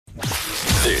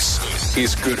This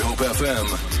is Good Hope FM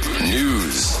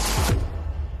News.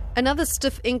 Another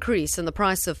stiff increase in the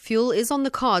price of fuel is on the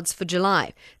cards for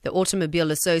July. The Automobile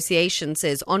Association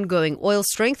says ongoing oil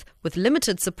strength with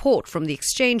limited support from the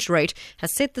exchange rate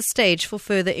has set the stage for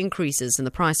further increases in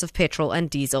the price of petrol and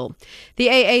diesel. The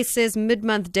AA says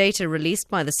mid-month data released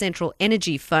by the Central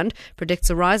Energy Fund predicts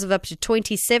a rise of up to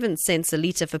 27 cents a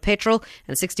litre for petrol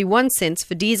and 61 cents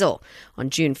for diesel. On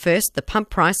June 1st, the pump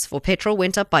price for petrol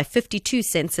went up by 52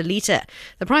 cents a litre.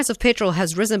 The price of petrol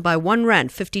has risen by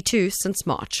R1.52 since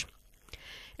March.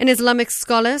 An Islamic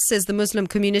scholar says the Muslim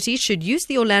community should use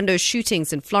the Orlando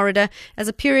shootings in Florida as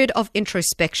a period of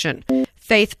introspection.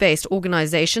 Faith-based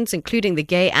organizations, including the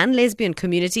gay and lesbian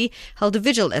community, held a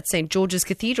vigil at St. George's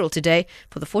Cathedral today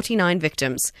for the 49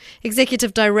 victims.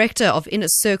 Executive Director of Inner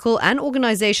Circle, an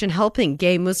organization helping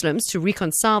gay Muslims to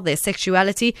reconcile their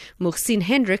sexuality, Muhsin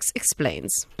Hendricks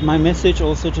explains. My message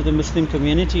also to the Muslim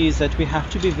community is that we have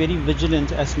to be very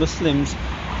vigilant as Muslims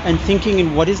and thinking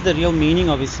in what is the real meaning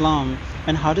of Islam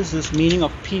and how does this meaning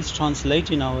of peace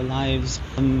translate in our lives.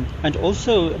 And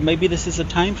also maybe this is a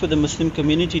time for the Muslim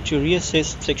community to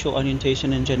reassess sexual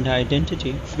orientation and gender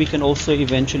identity. We can also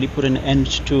eventually put an end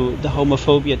to the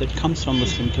homophobia that comes from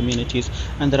Muslim communities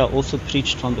and that are also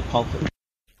preached from the pulpit.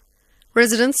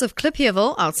 Residents of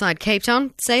Klipierville outside Cape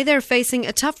Town say they're facing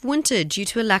a tough winter due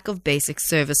to a lack of basic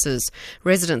services.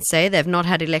 Residents say they've not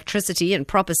had electricity and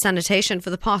proper sanitation for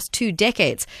the past 2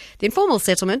 decades. The informal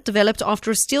settlement developed after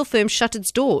a steel firm shut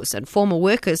its doors and former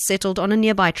workers settled on a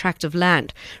nearby tract of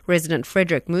land. Resident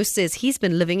Frederick Moose says he's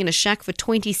been living in a shack for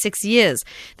 26 years.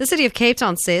 The City of Cape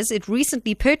Town says it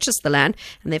recently purchased the land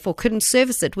and therefore couldn't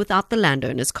service it without the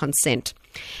landowner's consent.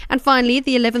 And finally,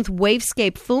 the 11th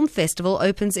Wavescape Film Festival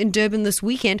opens in Durban this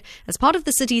weekend as part of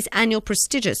the city's annual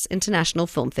prestigious International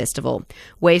Film Festival.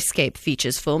 Wavescape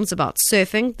features films about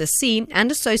surfing, the sea,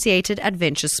 and associated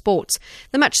adventure sports.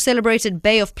 The much-celebrated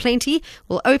Bay of Plenty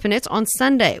will open it on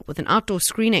Sunday with an outdoor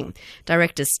screening.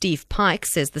 Director Steve Pike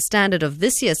says the standard of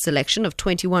this year's selection of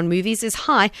 21 movies is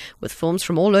high, with films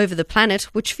from all over the planet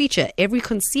which feature every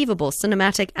conceivable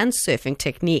cinematic and surfing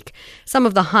technique. Some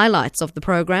of the highlights of the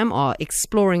program are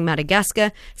Exploring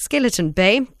Madagascar, Skeleton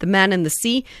Bay, The Man in the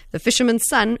Sea, The Fisherman's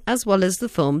Son, as well as the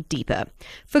film Deeper.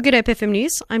 For Good Hope FM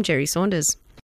News, I'm Jerry Saunders.